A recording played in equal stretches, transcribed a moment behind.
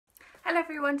Hello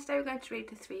everyone, today we're going to read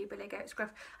the 3Billy Goats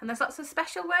Gruff, and there's lots of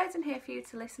special words in here for you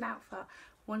to listen out for.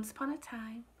 Once upon a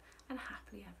time and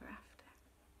happily ever after.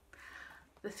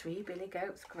 The 3Billy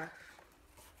Goats Gruff.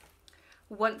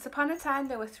 Once upon a time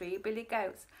there were 3 billy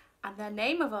goats, and the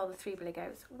name of all the 3 billy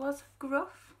goats was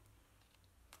Gruff.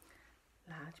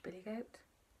 Large billy goat,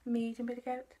 medium billy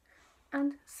goat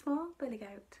and small billy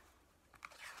goat.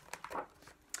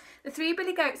 The 3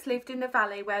 billy goats lived in a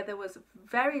valley where there was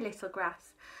very little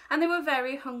grass, and they were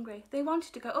very hungry. They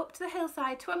wanted to go up to the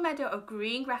hillside to a meadow of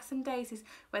green grass and daisies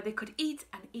where they could eat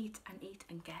and eat and eat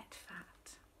and get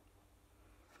fat.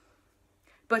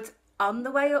 But on the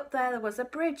way up there was a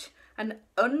bridge, and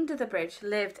under the bridge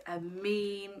lived a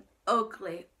mean,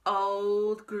 ugly,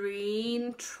 old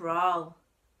green troll.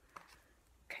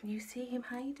 Can you see him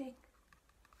hiding?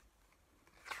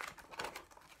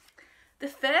 The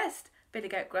first Billy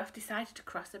Goat Gruff decided to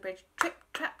cross the bridge. Trip,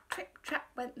 trap,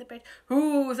 went the bridge.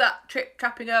 Who's that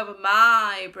trip-trapping over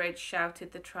my bridge?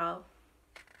 Shouted the troll.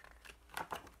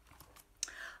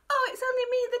 Oh, it's only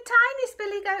me, the tiniest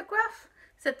Billy Goat Gruff,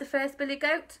 said the first Billy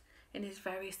Goat in his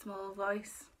very small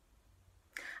voice.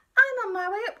 I'm on my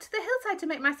way up to the hillside to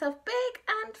make myself big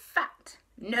and fat.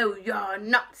 No, you're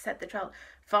not, said the troll,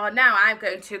 for now I'm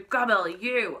going to gobble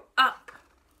you up.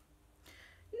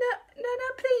 No,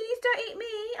 please don't eat me.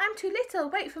 I'm too little.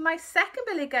 Wait for my second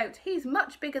Billy Goat. He's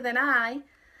much bigger than I.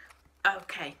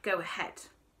 Okay, go ahead.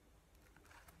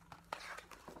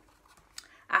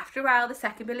 After a while, the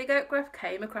second Billy Goat Gruff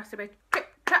came across the bridge.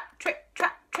 Trip,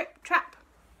 trap.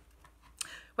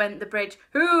 Went the bridge.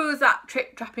 Who's that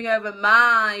trip-trapping over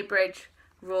my bridge?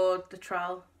 Roared the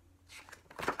troll.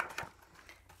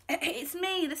 It's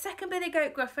me, the second Billy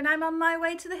Goat Gruff, and I'm on my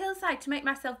way to the hillside to make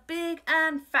myself big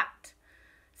and fat,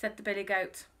 said the Billy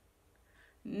Goat.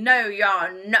 No,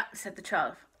 you're not, said the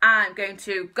troll. I'm going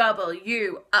to gobble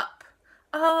you up.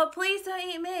 Oh, please don't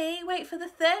eat me. Wait for the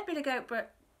third Billy Goat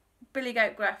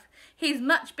Gruff. He's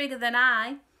much bigger than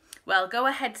I. Well, go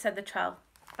ahead, said the troll.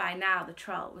 By now the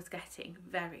troll was getting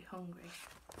very hungry.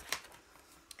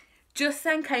 Just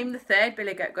then came the third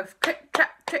Billy Goat Gruff. Trip,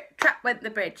 trap, went the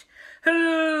bridge.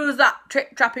 Who's that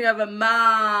trip-trapping over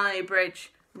my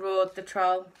bridge? Roared the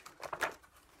troll.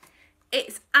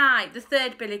 It's I, the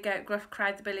third Billy Goat Gruff,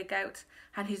 cried the Billy Goat,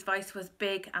 and his voice was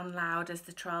big and loud as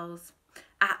the troll's.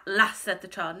 At last, said the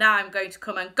troll, now I'm going to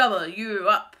come and gobble you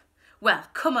up. Well,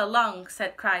 come along,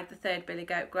 cried the third Billy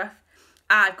Goat Gruff.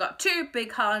 I've got 2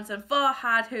 big horns and 4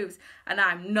 hard hooves, and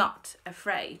I'm not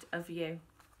afraid of you.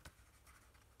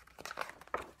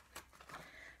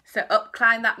 So up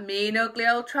climbed that mean, ugly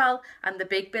old troll, and the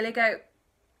big Billy Goat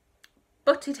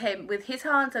butted him with his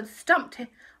horns and stomped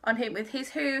on him with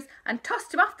his hooves and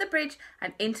tossed him off the bridge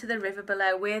and into the river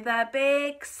below with a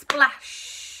big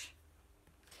splash.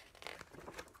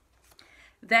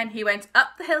 Then he went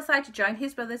up the hillside to join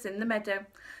his brothers in the meadow.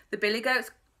 The Billy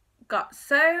Goats got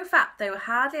so fat they were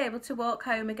hardly able to walk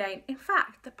home again. In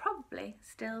fact, they're probably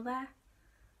still there.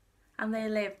 And they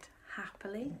lived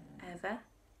happily ever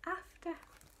after.